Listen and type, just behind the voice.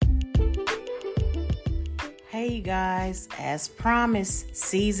Hey, you guys, as promised,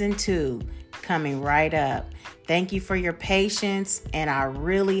 season 2 coming right up. Thank you for your patience, and I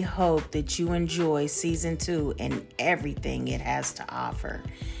really hope that you enjoy season 2 and everything it has to offer.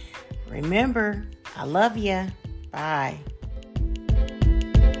 Remember, I love you. Bye.